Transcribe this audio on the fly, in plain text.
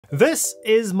This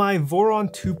is my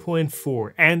Voron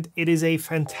 2.4 and it is a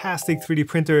fantastic 3D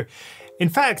printer. In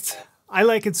fact, I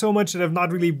like it so much that I've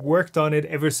not really worked on it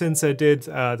ever since I did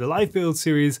the live build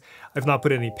series. I've not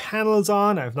put any panels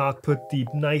on, I've not put the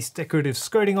nice decorative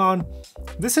skirting on.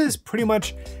 This is pretty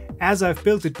much as I've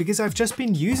built it because I've just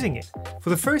been using it. For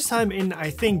the first time in,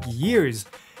 I think, years,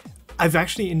 I've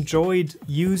actually enjoyed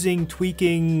using,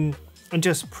 tweaking, and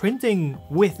just printing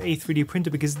with a 3D printer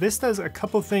because this does a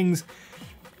couple things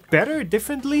better,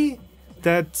 differently,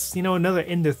 that, you know, another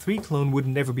Ender 3 clone would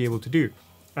never be able to do.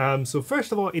 So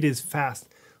first of all, it is fast.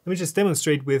 Let me just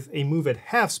demonstrate with a move at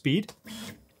half speed.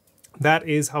 That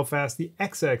is how fast the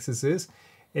x-axis is.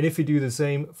 And if you do the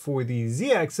same for the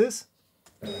z-axis,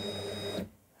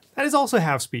 that is also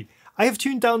half speed. I have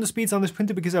tuned down the speeds on this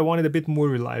printer because I wanted a bit more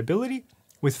reliability.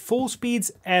 With full speeds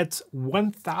at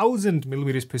 1000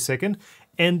 millimeters per second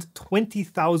and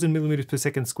 20,000 millimeters per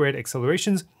second squared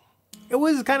accelerations, it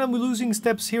was kind of losing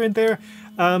steps here and there.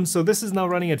 So this is now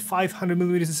running at 500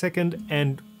 millimeters a second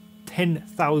and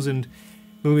 10,000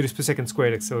 millimeters per second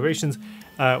squared accelerations,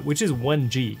 which is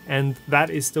 1G. And that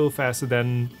is still faster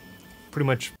than pretty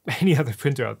much any other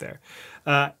printer out there.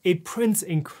 It prints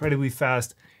incredibly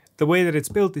fast. The way that it's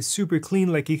built is super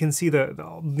clean. Like you can see the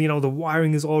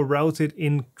wiring is all routed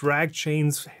in drag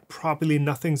chains properly,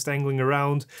 nothing's dangling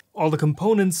around. All the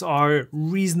components are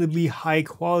reasonably high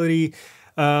quality.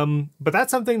 But that's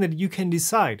something that you can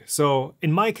decide. So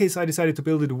in my case, I decided to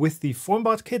build it with the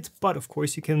Formbot kit, but of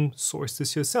course you can source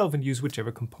this yourself and use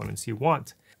whichever components you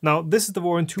want. Now, this is the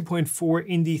Voron 2.4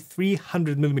 in the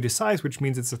 300mm size, which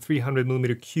means it's a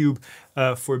 300mm cube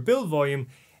for build volume,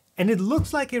 and it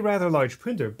looks like a rather large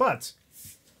printer, but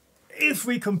if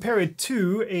we compare it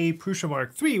to a Prusa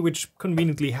Mark III, which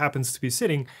conveniently happens to be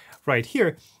sitting right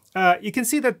here, you can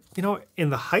see that, you know, in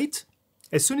the height,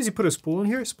 as soon as you put a spool in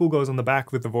here, spool goes on the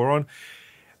back with the Voron,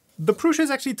 the Prusa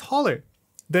is actually taller.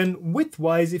 Then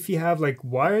width-wise, if you have like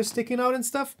wires sticking out and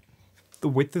stuff, the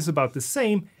width is about the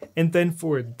same. And then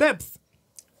for depth,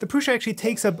 the Prusa actually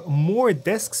takes up more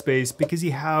desk space because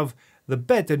you have the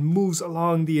bed that moves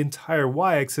along the entire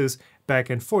y-axis back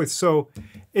and forth. So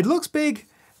it looks big,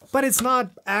 but it's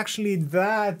not actually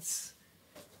that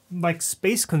like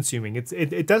space consuming.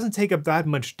 It doesn't take up that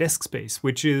much desk space,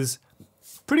 which is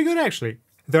pretty good actually.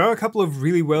 There are a couple of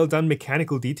really well done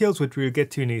mechanical details, which we'll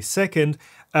get to in a second.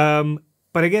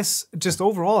 But I guess just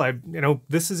overall,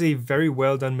 this is a very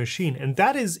well done machine. And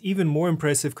that is even more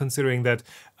impressive considering that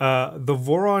the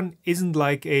Voron isn't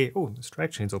like a, oh, this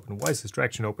drag chain's open. Why is this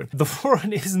drag chain open? The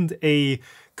Voron isn't a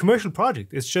commercial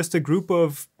project. It's just a group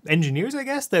of engineers, I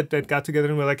guess, that got together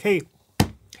and were like, hey,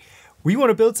 we want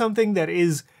to build something that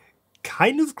is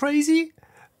kind of crazy,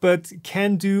 but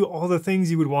can do all the things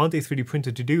you would want a 3D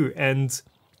printer to do. And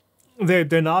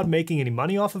they're not making any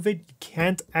money off of it. You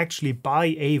can't actually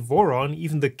buy a Voron.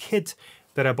 Even the kit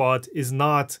that I bought is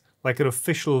not like an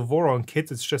official Voron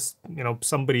kit. It's just, you know,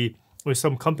 somebody or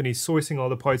some company sourcing all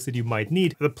the parts that you might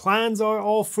need. The plans are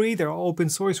all free. They're all open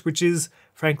source, which is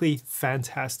frankly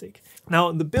fantastic.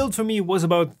 Now, the build for me was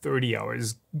about 30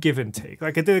 hours, give and take.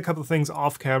 Like I did a couple of things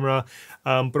off camera,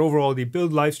 but overall the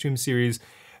build live stream series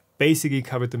basically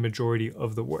covered the majority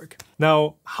of the work.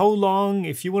 Now, how long,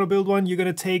 if you want to build one, you're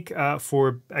going to take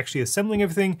for actually assembling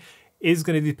everything is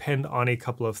going to depend on a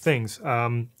couple of things.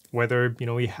 Whether, you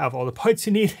know, you have all the parts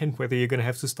you need and whether you're going to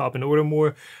have to stop and order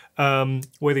more,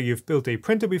 whether you've built a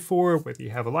printer before, whether you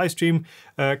have a live stream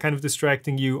kind of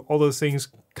distracting you, all those things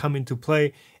come into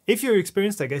play. If you're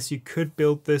experienced, I guess you could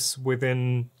build this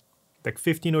within like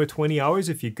 15 or 20 hours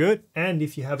if you're good, and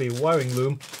if you have a wiring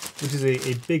loom, which is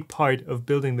a big part of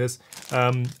building this.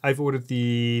 I've ordered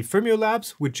the Fermio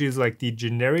Labs, which is like the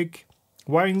generic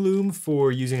wiring loom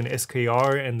for using an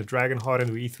SKR and the Dragon Harden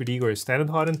or E3D or a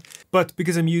standard Harden. But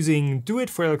because I'm using Do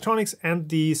It for electronics and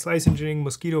the Slice Engineering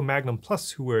Mosquito Magnum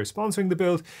Plus, who were sponsoring the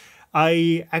build,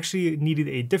 I actually needed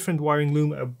a different wiring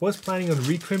loom. I was planning on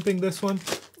recrimping this one,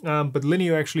 but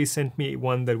Lineo actually sent me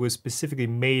one that was specifically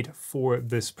made for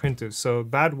this printer. So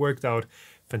that worked out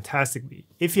fantastically.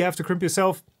 If you have to crimp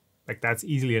yourself, like that's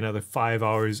easily another 5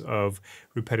 hours of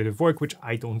repetitive work, which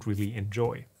I don't really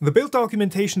enjoy. The build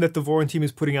documentation that the Voron team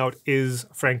is putting out is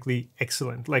frankly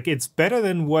excellent. Like it's better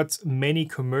than what many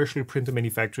commercial printer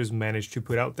manufacturers manage to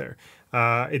put out there.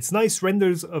 It's nice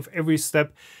renders of every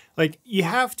step. Like you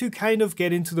have to kind of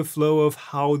get into the flow of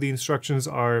how the instructions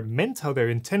are meant, how they're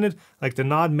intended. Like they're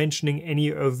not mentioning any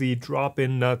of the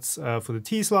drop-in nuts for the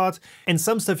T-slot. And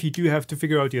some stuff you do have to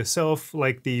figure out yourself,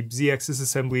 like the Z-axis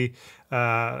assembly.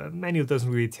 Manual doesn't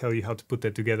really tell you how to put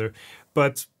that together.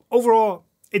 But overall,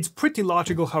 it's pretty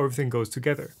logical how everything goes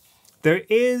together. There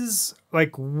is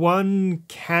like one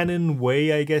canon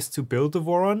way, I guess, to build the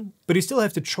Voron, but you still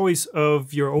have the choice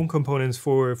of your own components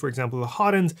for example, the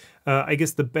hot end. I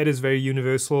guess the bed is very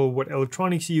universal. What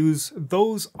electronics you use,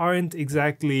 those aren't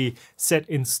exactly set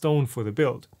in stone for the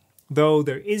build. Though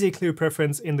there is a clear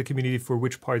preference in the community for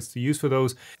which parts to use for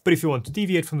those, but if you want to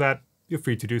deviate from that, you're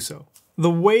free to do so. The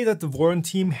way that the Voron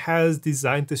team has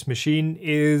designed this machine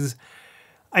is,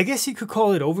 I guess you could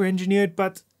call it over-engineered,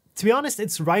 but to be honest,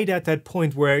 it's right at that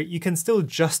point where you can still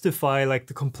justify like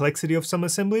the complexity of some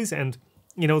assemblies and,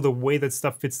 you know, the way that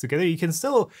stuff fits together. You can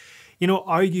still, you know,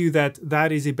 argue that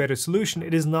that is a better solution.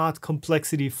 It is not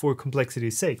complexity for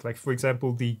complexity's sake. Like, for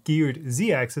example, the geared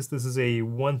Z-axis, this is a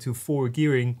 1-to-4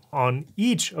 gearing on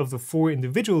each of the 4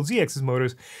 individual Z-axis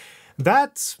motors.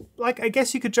 That, like, I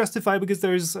guess you could justify because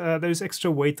there's extra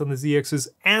weight on the Z-axis,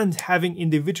 and having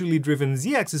individually driven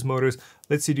Z-axis motors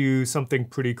lets you do something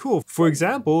pretty cool. For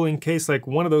example, in case like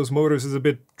one of those motors is a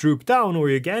bit drooped down or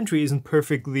your gantry isn't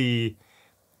perfectly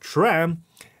tram,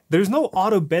 there's no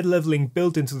auto bed leveling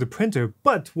built into the printer,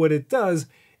 but what it does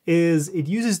is it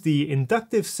uses the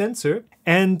inductive sensor,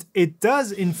 and it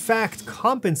does in fact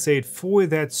compensate for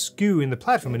that skew in the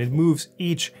platform, and it moves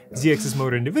each Z-axis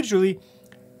motor individually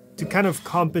to kind of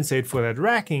compensate for that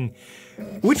racking,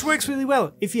 which works really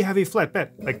well if you have a flat bed.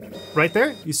 Like right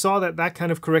there, you saw that that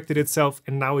kind of corrected itself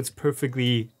and now it's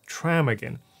perfectly tram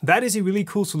again. That is a really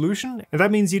cool solution, and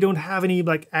that means you don't have any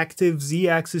like active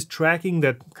Z-axis tracking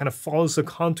that kind of follows the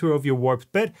contour of your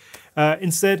warped bed.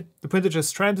 Instead, the printer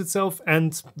just trams itself,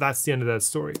 and that's the end of that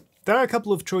story. There are a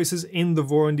couple of choices in the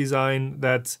Voron design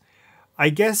that I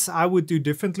guess I would do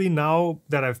differently now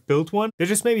that I've built one. There's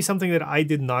just maybe something that I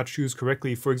did not choose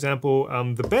correctly. For example,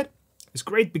 the bed is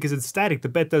great because it's static. The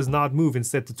bed does not move.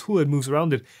 Instead, the tool head moves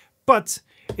around it. But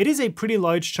it is a pretty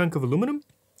large chunk of aluminum,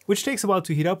 which takes a while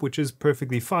to heat up, which is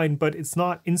perfectly fine, but it's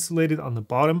not insulated on the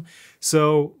bottom.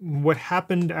 So what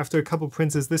happened after a couple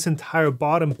prints is this entire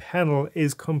bottom panel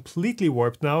is completely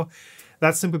warped now.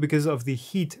 That's simply because of the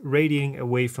heat radiating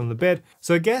away from the bed.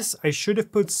 So I guess I should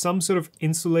have put some sort of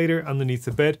insulator underneath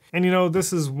the bed. And you know,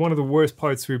 this is one of the worst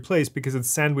parts to replace because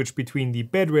it's sandwiched between the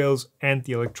bed rails and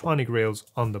the electronic rails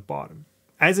on the bottom.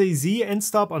 As a Z end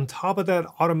stop on top of that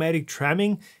automatic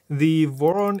tramming, the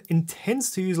Voron intends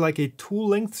to use like a tool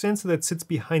length sensor that sits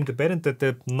behind the bed and that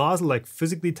the nozzle like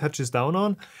physically touches down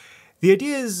on. The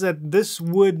idea is that this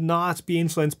would not be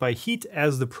influenced by heat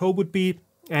as the probe would be,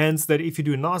 and that if you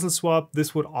do a nozzle swap,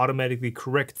 this would automatically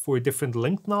correct for different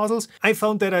length nozzles. I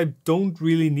found that I don't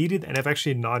really need it, and I've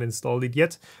actually not installed it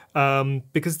yet,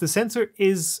 because the sensor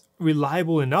is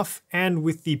reliable enough, and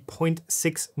with the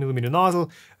 0.6mm nozzle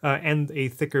and a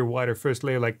thicker, wider first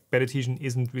layer, like bed adhesion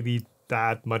isn't really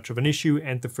that much of an issue,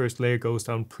 and the first layer goes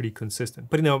down pretty consistent.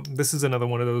 But you know, this is another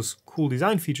one of those cool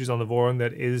design features on the Voron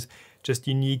that is just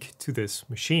unique to this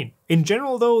machine. In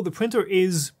general though, the printer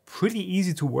is pretty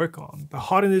easy to work on. The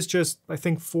hot end is just, I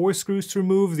think, 4 screws to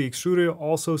remove. The extruder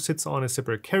also sits on a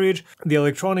separate carriage. The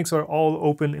electronics are all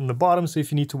open in the bottom, so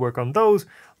if you need to work on those,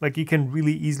 like, you can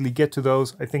really easily get to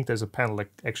those. I think there's a panel that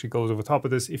actually goes over top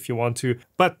of this if you want to.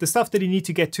 But the stuff that you need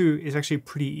to get to is actually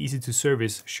pretty easy to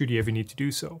service should you ever need to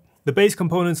do so. The base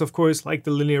components, of course, like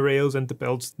the linear rails and the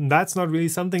belts, that's not really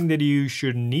something that you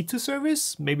should need to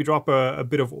service. Maybe drop a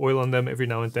bit of oil on them every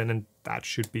now and then, and that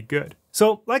should be good.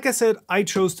 So, like I said, I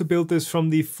chose to build this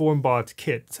from the Formbot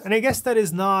kit. And I guess that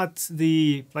is not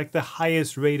the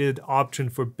highest rated option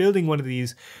for building one of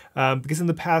these, because in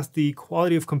the past, the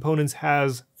quality of components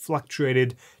has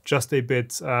fluctuated just a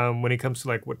bit when it comes to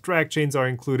like what drag chains are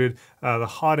included. The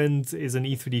hot end is an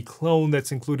E3D clone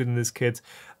that's included in this kit.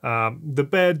 The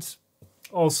bed,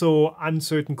 also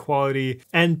uncertain quality,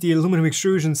 and the aluminum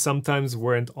extrusions sometimes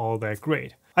weren't all that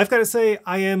great. I've got to say,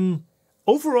 I am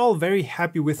overall very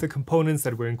happy with the components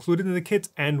that were included in the kit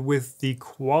and with the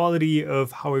quality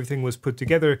of how everything was put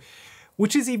together,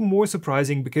 which is even more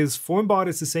surprising because Formbot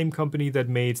is the same company that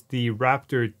made the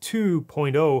Raptor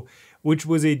 2.0, which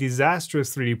was a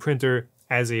disastrous 3D printer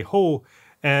as a whole,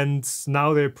 and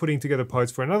now they're putting together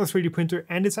parts for another 3D printer,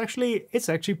 and it's actually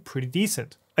pretty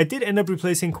decent. I did end up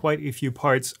replacing quite a few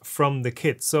parts from the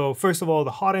kit. So first of all,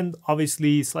 the hot end,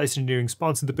 obviously Slice Engineering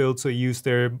sponsored the build, so I used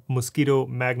their Mosquito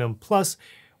Magnum Plus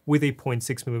with a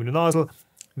 0.6mm nozzle.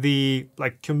 The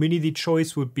community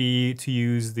choice would be to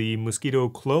use the Mosquito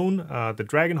clone, the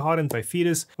Dragon Hot End by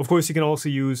Fetus. Of course, you can also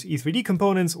use E3D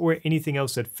components or anything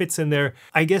else that fits in there.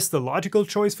 I guess the logical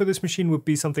choice for this machine would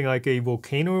be something like a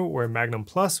Volcano or a Magnum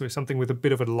Plus, or something with a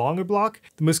bit of a longer block.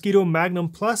 The Mosquito Magnum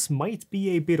Plus might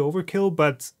be a bit overkill,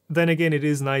 but then again, it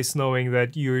is nice knowing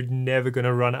that you're never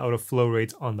gonna run out of flow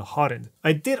rate on the hot end.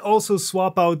 I did also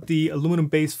swap out the aluminum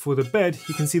base for the bed.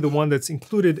 You can see the one that's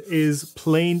included is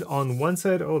planed on one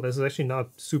side. Oh, this is actually not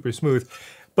super smooth,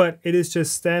 but it is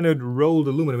just standard rolled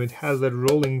aluminum. It has that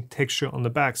rolling texture on the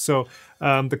back. So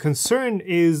the concern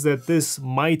is that this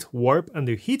might warp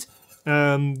under heat.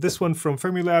 This one from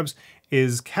Fermilabs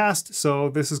is cast, so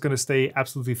this is going to stay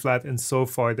absolutely flat, and so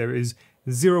far there is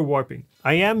zero warping.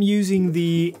 I am using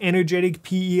the energetic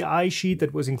PEI sheet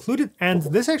that was included, and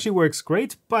this actually works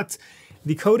great, but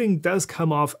the coating does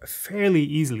come off fairly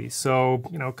easily. So,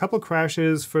 you know, a couple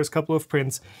crashes, first couple of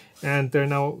prints, and there are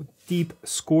now deep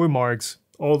score marks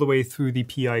all the way through the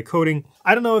PI coating.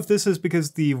 I don't know if this is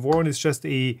because the Voron is just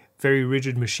a very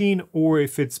rigid machine, or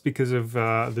if it's because of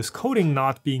this coating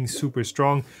not being super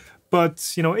strong.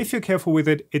 But, you know, if you're careful with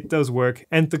it, it does work.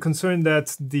 And the concern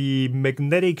that the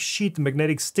magnetic sheet, the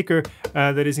magnetic sticker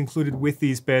that is included with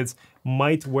these beds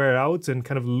might wear out and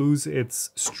kind of lose its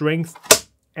strength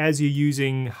as you're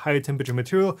using higher temperature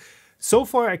material. So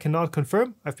far, I cannot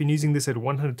confirm. I've been using this at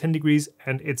 110 degrees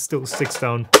and it still sticks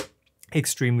down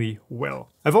extremely well.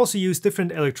 I've also used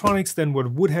different electronics than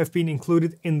what would have been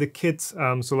included in the kit.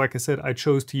 So like I said, I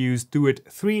chose to use Do-It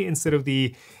 3 instead of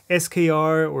the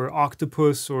SKR or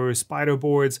Octopus or Spider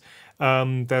boards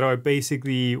that are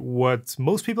basically what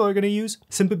most people are going to use,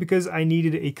 simply because I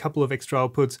needed a couple of extra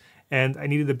outputs and I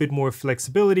needed a bit more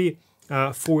flexibility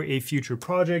for a future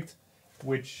project,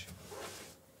 which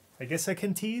I guess I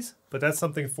can tease, but that's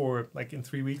something for like in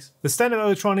 3 weeks. The standard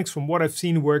electronics from what I've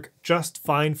seen work just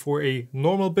fine for a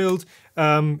normal build.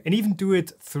 And even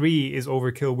Do-It 3 is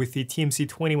overkill with the TMC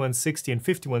 2160 and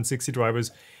 5160 drivers,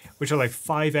 which are like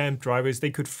 5 amp drivers. They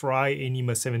could fry a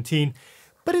NEMA 17.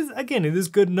 But again, it is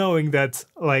good knowing that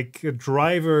like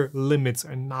driver limits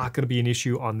are not going to be an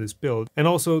issue on this build. And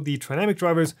also the Trinamic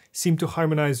drivers seem to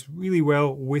harmonize really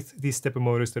well with the stepper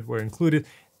motors that were included.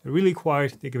 They're really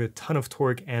quiet, they give a ton of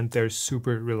torque, and they're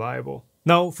super reliable.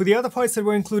 Now, for the other parts that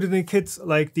were included in the kit,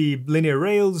 like the linear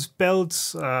rails,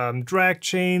 belts, drag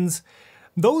chains,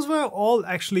 those were all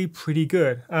actually pretty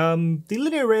good. The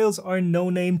linear rails are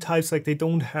no-name types, like they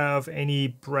don't have any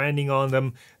branding on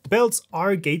them. The belts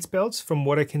are Gates belts from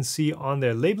what I can see on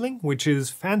their labeling, which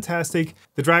is fantastic.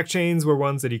 The drag chains were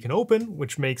ones that you can open,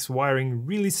 which makes wiring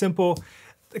really simple.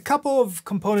 A couple of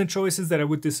component choices that I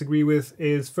would disagree with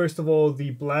is, first of all,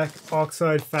 the black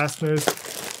oxide fasteners.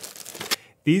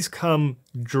 These come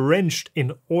drenched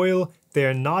in oil.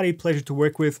 They're not a pleasure to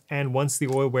work with, and once the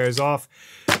oil wears off,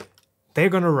 they're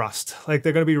gonna rust. Like,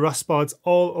 they're gonna be rust spots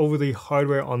all over the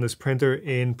hardware on this printer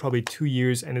in probably 2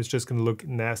 years, and it's just gonna look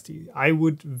nasty. I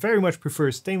would very much prefer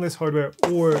stainless hardware,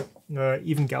 or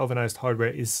even galvanized hardware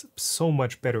is so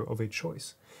much better of a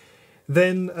choice.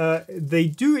 Then they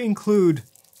do include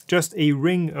just a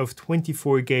ring of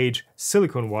 24 gauge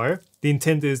silicone wire. The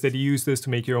intent is that you use this to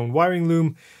make your own wiring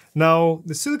loom. Now,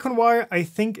 the silicone wire, I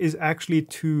think, is actually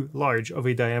too large of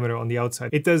a diameter on the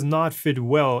outside. It does not fit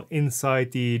well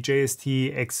inside the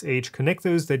JST XH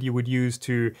connectors that you would use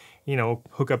to, you know,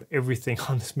 hook up everything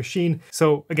on this machine.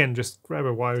 So again, just grab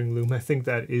a wiring loom. I think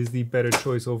that is the better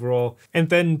choice overall. And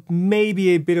then maybe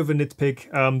a bit of a nitpick.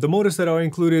 The motors that are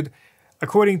included,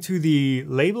 according to the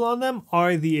label on them,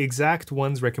 are the exact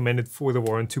ones recommended for the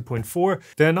Voron 2.4.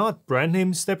 They're not brand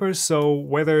name steppers, so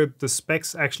whether the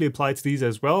specs actually apply to these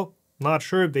as well, not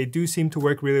sure. They do seem to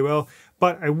work really well,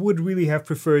 but I would really have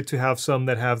preferred to have some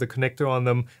that have the connector on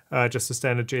them, just a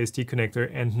standard JST connector,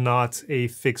 and not a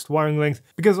fixed wiring length,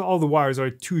 because all the wires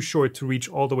are too short to reach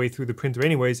all the way through the printer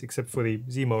anyways, except for the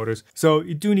Z motors. So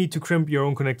you do need to crimp your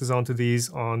own connectors onto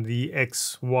these on the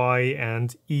X, Y,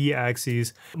 and E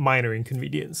axes. Minor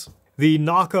inconvenience. The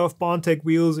knockoff Bondtech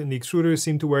wheels in the extruder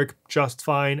seem to work just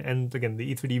fine, and again,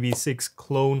 the E3D V6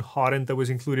 clone hot end that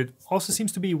was included also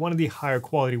seems to be one of the higher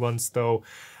quality ones, though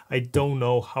I don't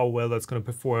know how well that's going to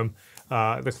perform.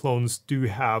 The clones do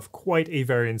have quite a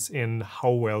variance in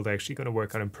how well they're actually going to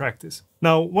work out in practice.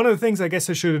 Now, one of the things I guess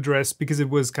I should address, because it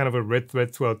was kind of a red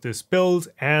thread throughout this build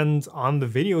and on the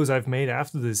videos I've made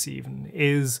after this even,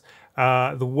 is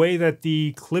the way that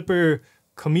the Clipper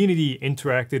community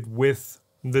interacted with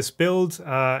this build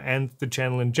and the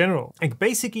channel in general. Like,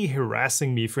 basically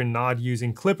harassing me for not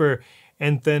using Clipper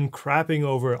and then crapping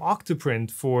over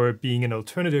Octoprint for being an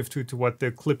alternative to what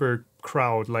the Clipper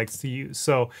crowd likes to use.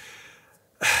 So,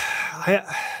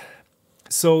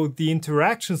 so the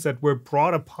interactions that were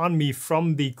brought upon me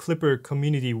from the Clipper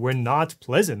community were not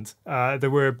pleasant. There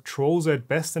were trolls at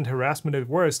best and harassment at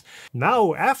worst.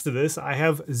 Now, after this, I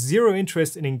have zero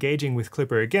interest in engaging with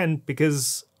Clipper again,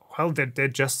 because, well, there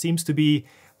just seems to be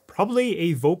probably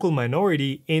a vocal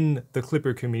minority in the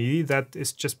Clipper community that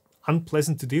is just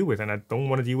unpleasant to deal with, and I don't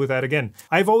want to deal with that again.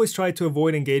 I've always tried to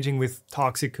avoid engaging with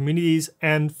toxic communities,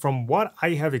 and from what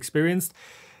I have experienced,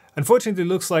 unfortunately it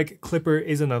looks like Clipper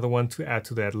is another one to add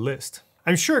to that list.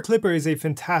 I'm sure Clipper is a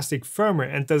fantastic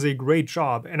firmware and does a great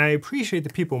job, and I appreciate the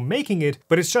people making it,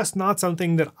 but it's just not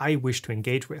something that I wish to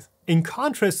engage with. In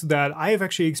contrast to that, I have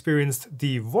actually experienced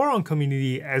the Voron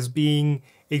community as being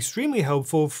extremely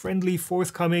helpful, friendly,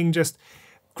 forthcoming, just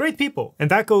great people.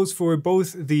 And that goes for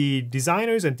both the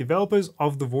designers and developers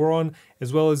of the Voron,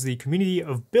 as well as the community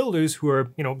of builders who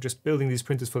are, just building these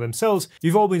printers for themselves.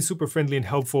 You've all been super friendly and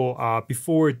helpful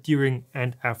before, during,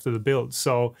 and after the build.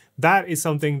 So that is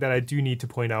something that I do need to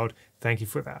point out. Thank you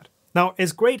for that. Now,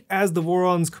 as great as the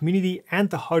Voron's community and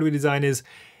the hardware design is,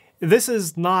 this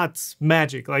is not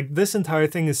magic. Like, this entire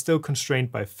thing is still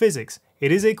constrained by physics.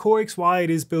 It is a Core XY, it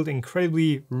is built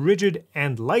incredibly rigid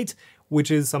and light, which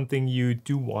is something you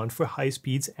do want for high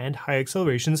speeds and high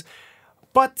accelerations.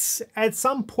 But at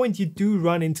some point you do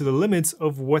run into the limits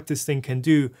of what this thing can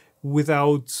do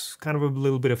without kind of a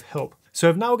little bit of help. So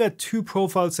I've now got two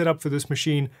profiles set up for this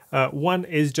machine. One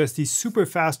is just the super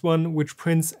fast one, which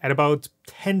prints at about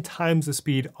 10 times the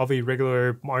speed of a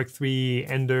regular Mark III,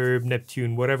 Ender,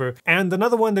 Neptune, whatever. And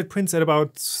another one that prints at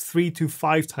about 3 to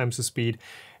 5 times the speed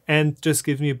and just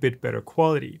gives me a bit better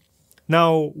quality.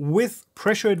 Now, with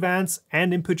pressure advance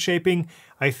and input shaping,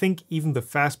 I think even the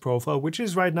fast profile, which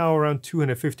is right now around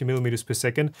 250 millimeters per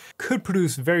second, could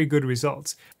produce very good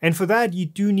results. And for that, you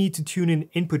do need to tune in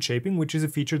input shaping, which is a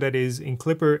feature that is in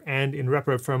Clipper and in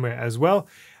WrapRap firmware as well,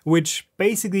 which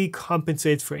basically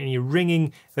compensates for any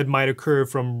ringing that might occur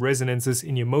from resonances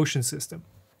in your motion system.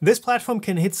 This platform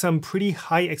can hit some pretty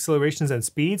high accelerations and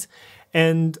speeds,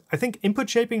 and I think input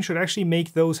shaping should actually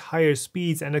make those higher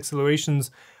speeds and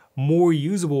accelerations more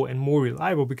usable and more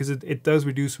reliable, because it does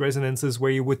reduce resonances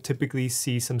where you would typically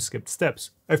see some skipped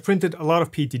steps. I've printed a lot of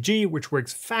PETG, which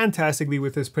works fantastically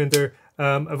with this printer.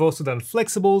 I've also done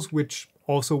flexibles, which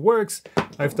also works.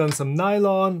 I've done some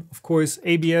nylon, of course,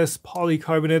 ABS,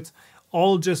 polycarbonate,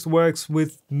 all just works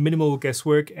with minimal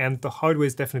guesswork, and the hardware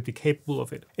is definitely capable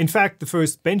of it. In fact, the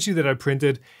first Benchy that I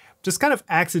printed just kind of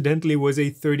accidentally was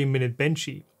a 30-minute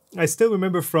Benchy. I still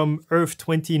remember from EARTH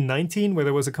 2019, where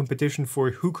there was a competition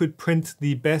for who could print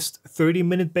the best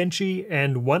 30-minute Benchy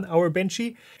and 1-hour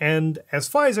Benchy. And as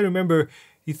far as I remember,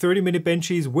 the 30-minute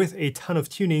Benchies with a ton of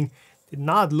tuning did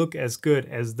not look as good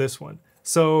as this one.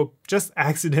 So just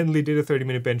accidentally did a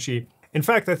 30-minute Benchy. In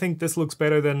fact, I think this looks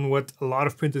better than what a lot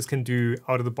of printers can do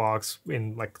out of the box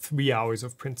in like 3 hours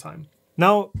of print time.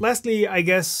 Now, lastly, I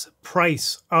guess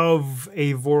price of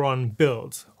a Voron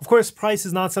build. Of course, price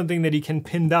is not something that you can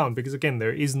pin down because, again,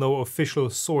 there is no official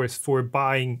source for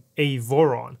buying a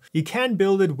Voron. You can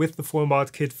build it with the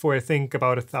Formbot kit for, I think,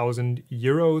 about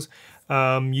 €1,000.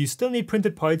 You still need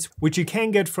printed parts, which you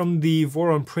can get from the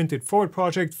Voron Printed Forward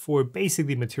project for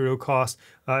basically material cost.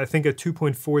 I think a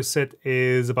 2.4 set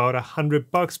is about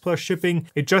 $100 plus shipping.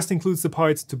 It just includes the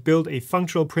parts to build a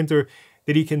functional printer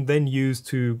that you can then use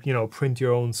to, print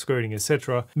your own skirting,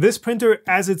 etc. This printer,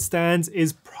 as it stands,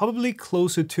 is probably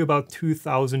closer to about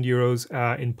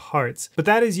 €2,000 in parts. But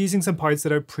that is using some parts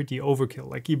that are pretty overkill.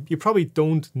 Like you probably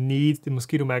don't need the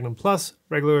Mosquito Magnum Plus.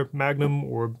 Regular Magnum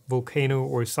or Volcano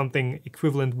or something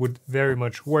equivalent would very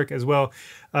much work as well.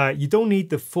 You don't need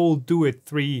the full Do It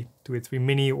 3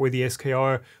 Mini, or the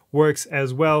SKR works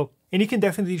as well. And you can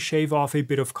definitely shave off a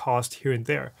bit of cost here and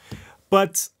there.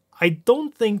 But I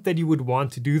don't think that you would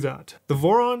want to do that. The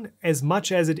Voron, as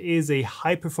much as it is a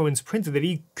high performance printer that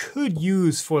you could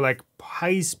use for like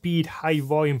high speed, high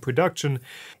volume production,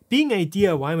 being a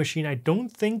DIY machine, I don't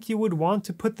think you would want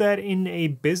to put that in a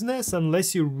business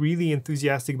unless you're really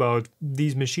enthusiastic about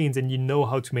these machines and you know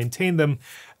how to maintain them.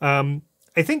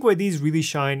 I think where these really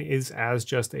shine is as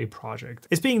just a project.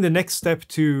 It's being the next step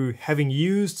to having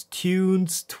used,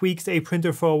 tuned, tweaked a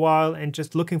printer for a while and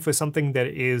just looking for something that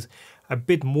is a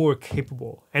bit more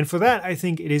capable. And for that, I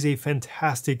think it is a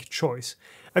fantastic choice.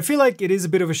 I feel like it is a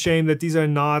bit of a shame that these are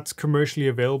not commercially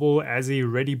available as a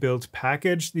ready-built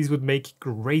package. These would make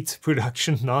great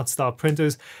production non-stop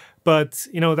printers. But,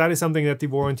 that is something that the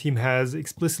Voron team has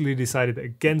explicitly decided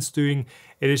against doing.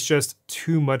 It is just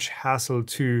too much hassle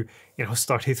to,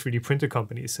 start a 3D printer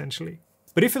company, essentially.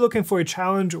 But if you're looking for a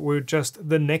challenge or just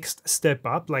the next step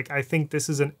up, I think this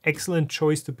is an excellent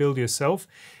choice to build yourself.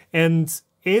 And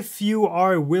if you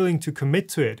are willing to commit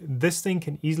to it, this thing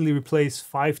can easily replace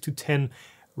 5 to 10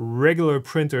 regular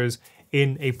printers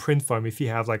in a print farm if you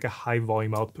have like a high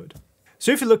volume output.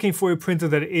 So if you're looking for a printer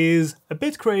that is a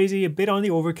bit crazy, a bit on the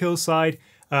overkill side,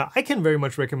 I can very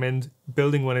much recommend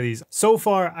building one of these. So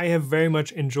far, I have very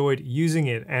much enjoyed using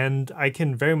it, and I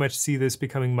can very much see this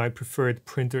becoming my preferred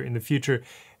printer in the future.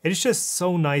 It is just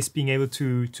so nice being able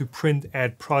to print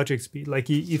at project speed. Like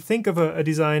you think of a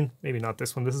design, maybe not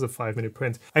this one, this is a 5-minute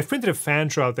print. I've printed a fan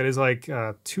shroud that is like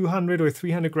 200 or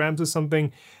 300 grams or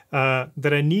something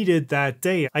that I needed that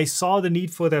day. I saw the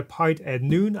need for that part at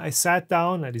noon. I sat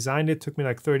down, I designed it, took me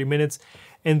like 30 minutes.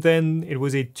 And then it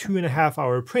was a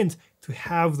 2.5-hour print to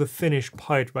have the finished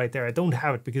part right there. I don't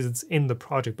have it because it's in the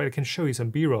project, but I can show you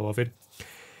some B-roll of it.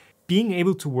 Being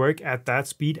able to work at that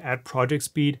speed, at project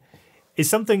speed, is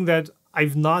something that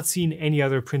I've not seen any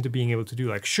other printer being able to do.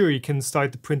 Like, sure, you can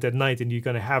start the print at night and you're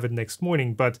gonna have it next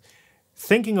morning, but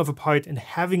thinking of a part and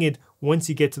having it once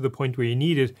you get to the point where you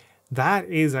need it, that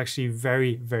is actually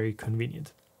very, very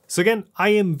convenient. So again, I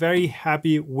am very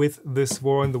happy with this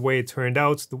Voron, the way it turned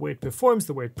out, the way it performs,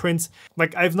 the way it prints.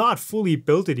 Like, I've not fully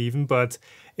built it even, but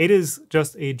it is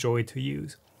just a joy to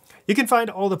use. You can find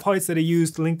all the parts that I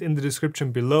used linked in the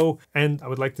description below, and I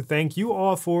would like to thank you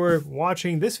all for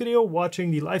watching this video,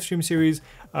 watching the live stream series,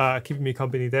 keeping me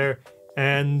company there.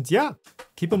 And yeah,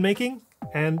 keep on making,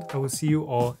 and I will see you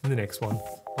all in the next one.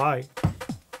 Bye.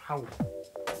 Ow.